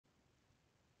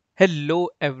Hello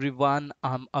everyone,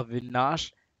 I am Avinash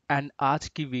and आज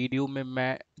की video में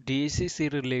मैं डीएसए से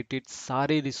रिलेटेड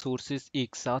सारे रिसोर्सेज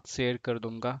एक साथ शेयर कर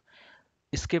दूंगा।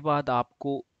 इसके बाद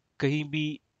आपको कहीं भी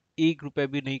एक रुपए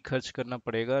भी नहीं खर्च करना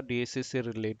पड़ेगा डीएसए से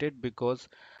related because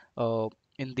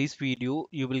in this video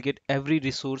you will get every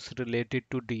resource related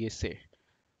to DSA.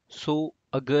 सो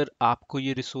अगर आपको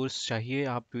ये रिसोर्स चाहिए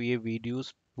आप ये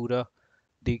वीडियोस पूरा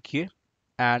देखिए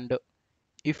and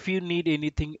if you need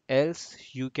anything else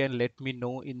you can let me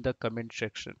know in the comment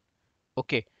section.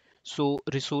 Okay, so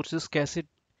resources कैसे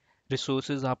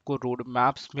resources आपको रोड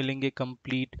मैप्स मिलेंगे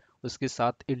कंप्लीट, उसके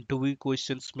साथ इंटरव्यू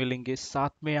क्वेश्चंस मिलेंगे, साथ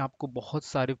में आपको बहुत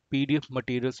सारे पीडीएफ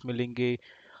मटेरियल्स मिलेंगे,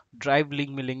 ड्राइव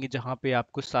लिंक मिलेंगे जहाँ पे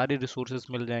आपको सारे रिसोर्सेज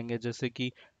मिल जाएंगे जैसे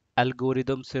कि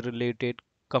एल्गोरिदम से related,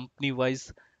 company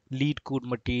wise leet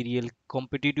code material,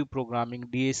 competitive programming,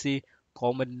 DSA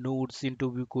common notes,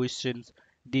 interview questions,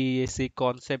 DSA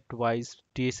concept wise,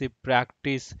 DSA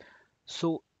practice. So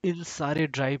in सारे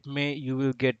ड्राइव में you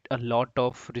will get a lot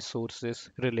of resources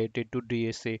related to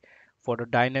DSA for the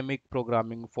dynamic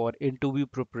programming, for interview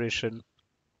preparation,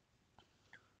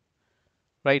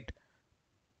 right?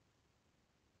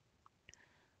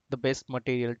 The best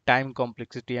material, time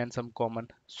complexity, and some common.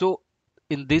 So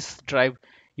in this drive,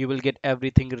 you will get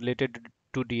everything related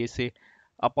to DSA.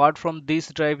 Apart from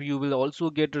this drive, you will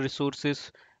also get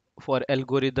resources for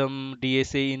algorithm,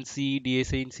 DSA in C,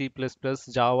 DSA in C++,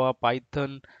 Java,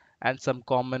 Python, and some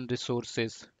common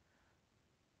resources.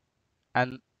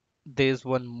 And there's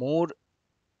one more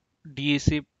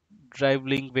DSA drive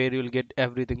link where you'll get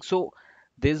everything. So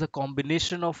there's a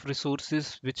combination of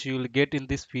resources which you'll get in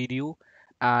this video,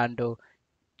 and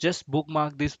just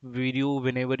bookmark this video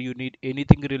whenever you need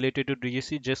anything related to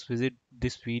DSA. Just visit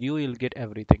this video, you'll get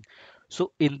everything.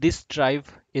 So in this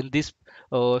drive, in this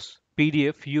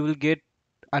PDF, you will get,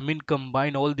 I mean,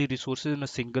 combine all the resources in a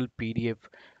single PDF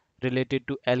related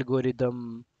to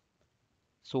algorithm.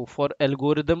 So for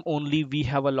algorithm only, we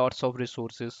have a lots of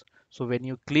resources. So when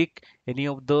you click any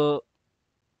of the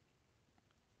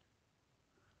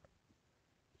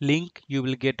link, you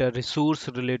will get a resource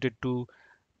related to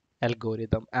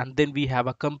algorithm. And then we have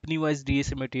a company wise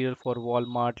DSA material for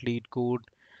Walmart, LeetCode,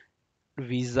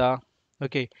 Visa.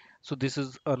 Okay, so this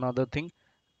is another thing.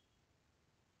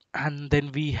 And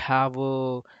then we have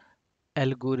a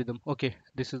algorithm. Okay,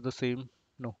 this is the same.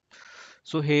 No.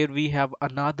 So here we have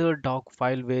another doc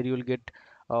file where you'll get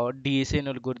DSA and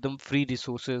algorithm free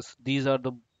resources. These are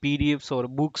the PDFs or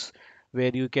books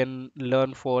where you can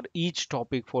learn for each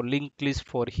topic, for linked list,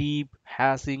 for heap,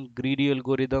 hashing, greedy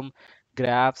algorithm,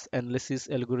 graphs, analysis,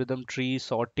 algorithm tree,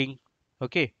 sorting.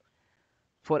 Okay,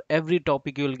 for every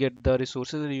topic you will get the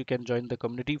resources and you can join the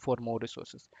community for more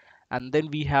resources. And then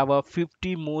we have a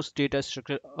 50 most data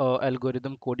structure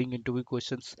algorithm coding interview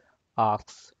questions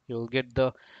asks. You'll get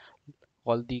the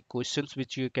all the questions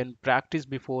which you can practice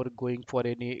before going for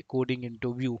any coding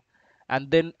interview.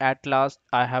 And then at last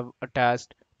I have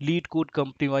attached lead code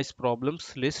company wise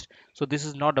problems list. So this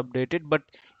is not updated, but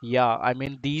yeah, I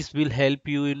mean these will help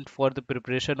you in for the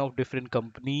preparation of different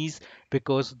companies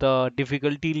because the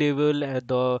difficulty level,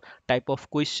 the type of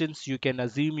questions you can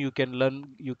assume, you can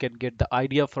learn, you can get the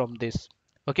idea from this.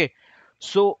 Okay,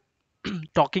 so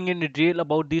talking in detail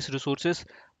about these resources,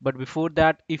 but before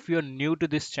that, if you're new to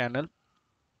this channel,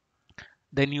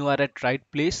 then you are at right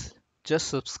place. Just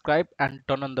subscribe and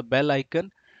turn on the bell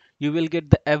icon. You will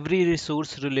get the every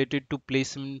resource related to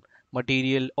placement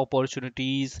material,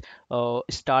 opportunities,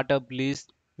 startup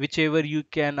list, whichever you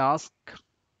can ask,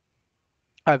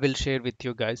 I will share with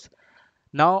you guys.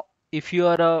 Now, if you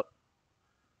are a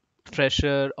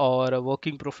fresher or a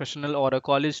working professional or a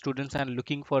college student and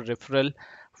looking for referral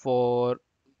for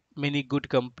many good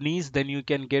companies, then you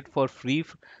can get for free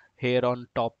here on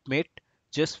TopMate.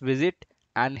 Just visit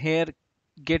and here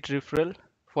get referral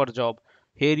for job.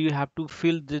 Here you have to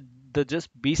fill the just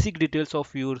basic details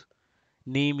of your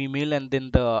name, email, and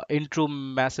then the intro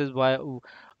message why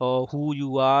who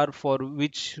you are, for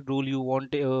which role you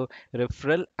want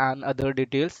referral, and other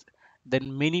details.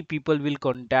 Then many people will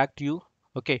contact you.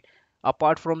 Okay,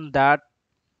 apart from that,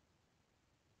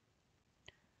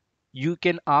 you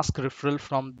can ask referral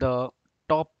from the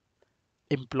top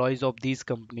employees of these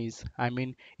companies. I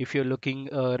mean, if you're looking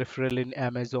referral in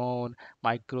Amazon,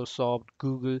 Microsoft,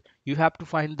 Google, you have to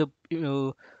find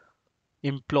the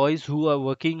employees who are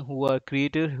working, who are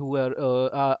creative, who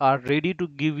are ready to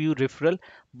give you referral.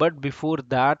 But before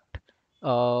that,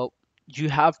 uh, you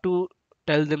have to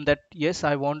tell them that yes,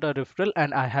 I want a referral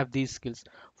and I have these skills.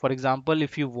 For example,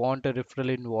 if you want a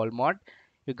referral in Walmart,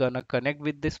 you're gonna connect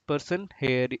with this person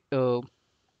here.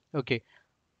 Okay,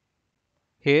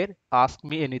 here ask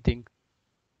me anything.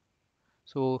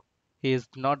 So he is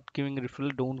not giving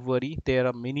referral, don't worry, there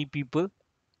are many people.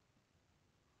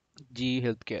 G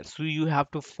healthcare, so you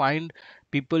have to find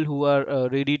people who are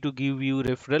ready to give you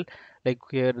referral. Like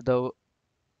here the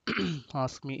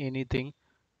ask me anything.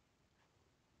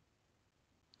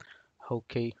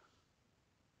 Okay,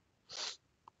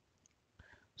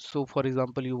 so for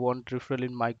example, you want referral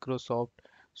in Microsoft,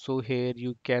 so here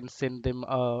you can send them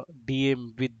a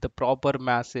DM with the proper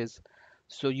message.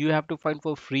 So you have to find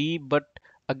for free, but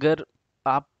अगर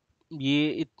आप ये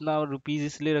इतना rupees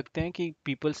इसलिए रखते हैं कि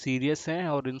people serious हैं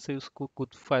और इनसे उसको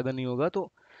कुछ फायदा नहीं होगा,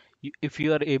 तो if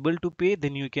you are able to pay,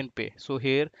 then you can pay. So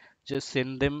here just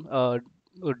send them a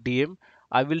DM.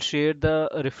 I will share the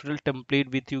referral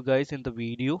template with you guys in the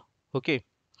video. Okay,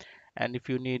 and if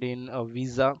you need in a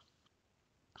visa,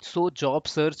 so job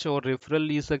search और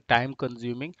referral is a time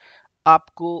consuming,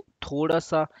 आपको थोड़ा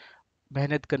सा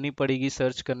मेहनत करनी पड़ेगी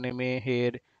search करने में.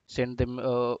 Hair send them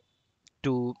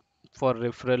to for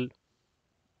referral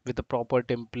with a proper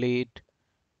template.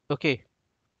 Okay,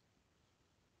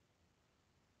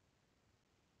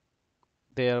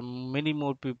 there are many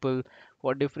more people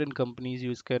for different companies.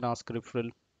 You can ask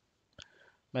referral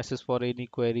message for any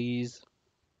queries.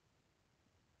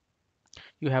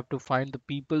 You have to find the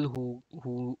people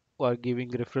who are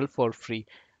giving referral for free,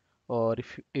 or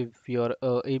if you're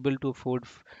able to afford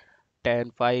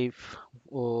 10, 5,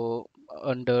 or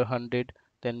under 100,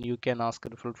 then you can ask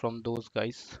a referral from those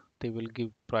guys. They will give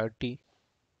priority.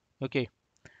 Okay,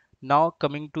 now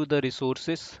coming to the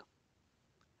resources.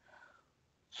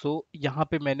 सो यहाँ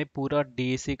पे मैंने पूरा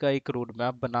DSA का एक road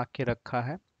map बना के रखा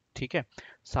है. ठीक है,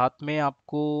 साथ में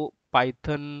आपको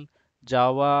पाइथन,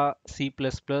 जावा, सी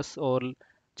प्लस प्लस और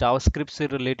जावास्क्रिप्ट से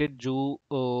रिलेटेड जो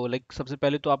लाइक सबसे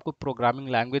पहले तो आपको प्रोग्रामिंग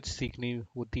लैंग्वेज सीखनी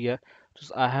होती है.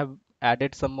 तो I have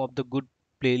added some of the good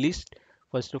playlist.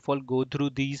 First of all go through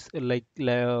these like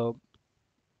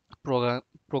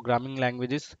programming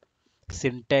languages,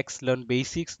 syntax, learn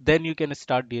basics, then you can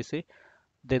start DSA.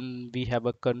 Then we have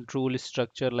a control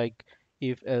structure like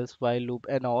if, else, while loop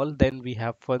and all. Then we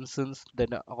have functions,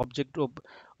 then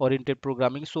oriented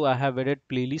programming. So I have added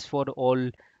playlist for all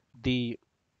the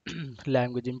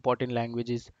language, important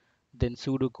languages. Then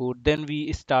pseudocode, then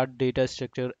we start data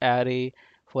structure. Array,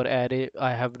 for array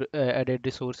I have added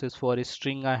resources. For a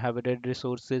string I have added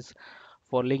resources.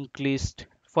 For linked list,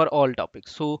 for all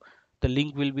topics. So the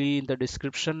link will be in the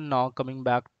description. Now coming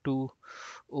back to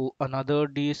another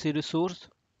DSA resource.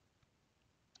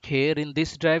 Here in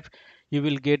this drive, you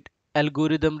will get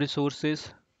algorithm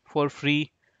resources for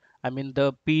free. I mean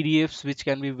the PDFs which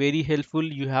can be very helpful.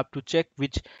 You have to check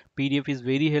which PDF is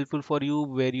very helpful for you,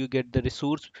 where you get the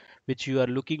resource which you are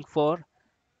looking for.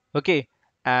 Okay,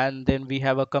 and then we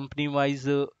have a company wise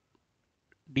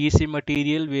DSA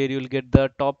material where you'll get the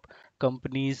top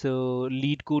companies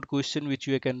lead code question which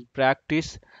you can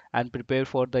practice and prepare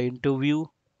for the interview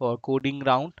or coding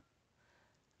round.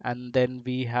 And then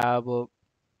we have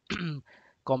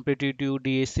competitive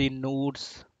DSA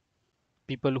notes.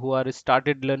 People who are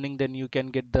started learning, then you can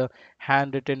get the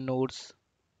handwritten notes.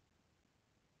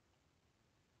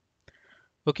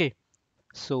 Okay,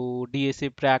 so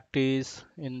DSA practice,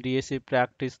 in DSA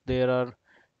practice there are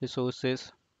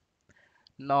resources.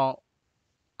 Now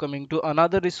coming to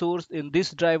another resource, in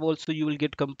this drive also you will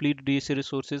get complete DSA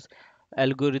resources,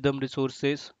 algorithm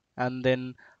resources, and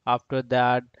then after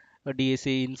that a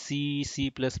DSA in C,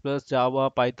 C++, Java,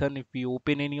 Python. If we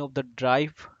open any of the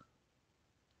drive,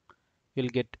 you'll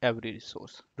get every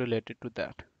resource related to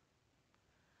that.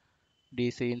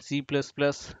 DSA in C++,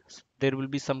 there will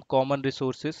be some common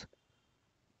resources.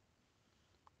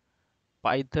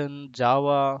 Python,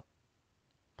 Java.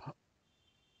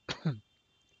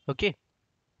 Okay,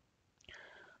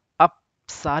 आप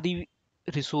सारी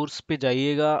resource पे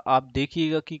जाइएगा, आप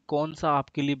देखिएगा कि कौन सा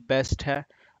आपके लिए बेस्ट है.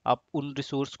 आप उन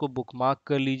रिसोर्स को बुकमार्क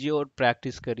कर लीजिए और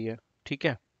प्रैक्टिस करिए. ठीक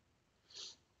है,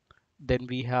 then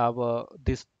we have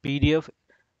this PDF.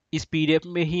 इस पीडीएफ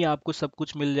में ही आपको सब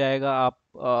कुछ मिल जाएगा.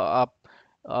 आप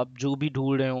जो भी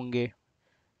ढूंढ रहे होंगे,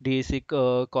 DSA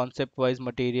concept wise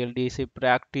material, DSA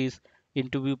practice,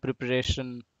 interview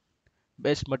preparation,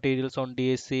 best materials on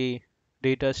DSA,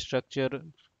 data structure,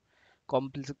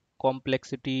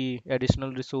 complexity,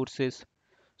 additional resources.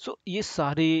 सो ये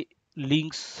सारे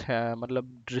लिंक्स हैं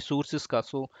मतलब रिसोर्सेस का.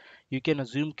 सो यू कैन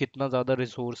अज्यूम कितना ज़्यादा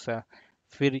रिसोर्स है.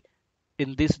 फिर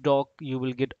in this doc you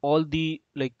will get all the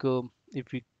like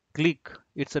if you click,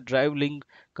 it's a drive link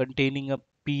containing a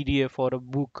PDF or a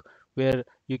book where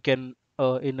you can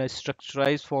in a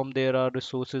structurized form there are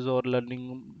resources or learning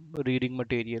reading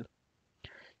material.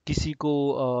 किसी को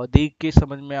देख के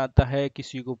समझ में आता है,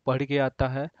 किसी को पढ़ के आता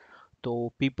है.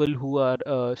 तो people who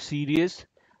are serious,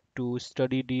 to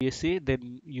study DSA,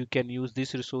 then you can use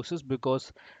these resources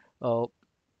because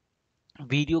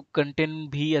video content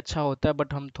भी अच्छा होता है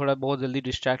बट हम थोड़ा बहुत जल्दी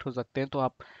डिस्ट्रैक्ट हो सकते हैं, तो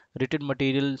आप रिटन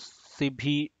मटेरियल से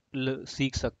भी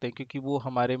सीख सकते हैं क्योंकि वो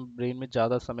हमारे ब्रेन में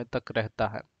ज़्यादा समय तक रहता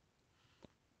है,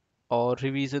 और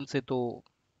रिवीजन से तो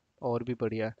और भी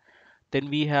बढ़िया है। Then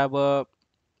we have a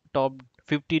top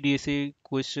 50 DSA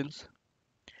questions,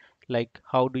 like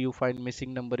how do you find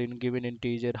missing number in given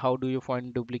integer, how do you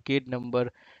find duplicate number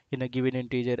in a given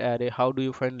integer array, how do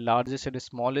you find largest and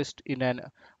smallest in an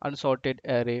unsorted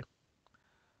array।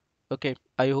 Okay,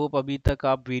 I hope अभी तक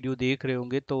आप video देख रहे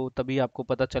होंगे तो तभी आपको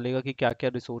पता चलेगा कि क्या क्या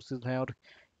रिसोर्सेज हैं और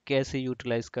कैसे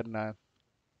यूटिलाइज करना है।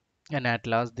 And at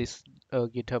last this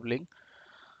GitHub link,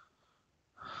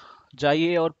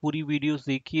 जाइए और पूरी वीडियोस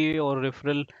देखिए और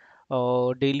रेफरल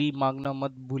डेली मांगना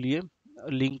मत भूलिए,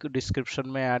 लिंक डिस्क्रिप्शन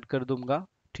में ऐड कर दूंगा,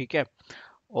 ठीक है।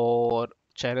 और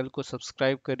चैनल को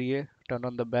सब्सक्राइब करिए, turn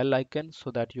on the bell icon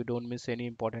so that you don't miss any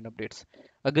important updates.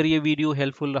 अगर ये वीडियो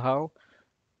हेल्पफुल रहा हो,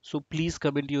 so please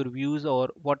comment your views or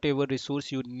whatever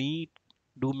resource you need,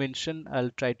 do mention.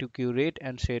 I'll try to curate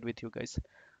and share with you guys.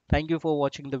 Thank you for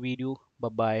watching the video.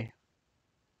 Bye bye.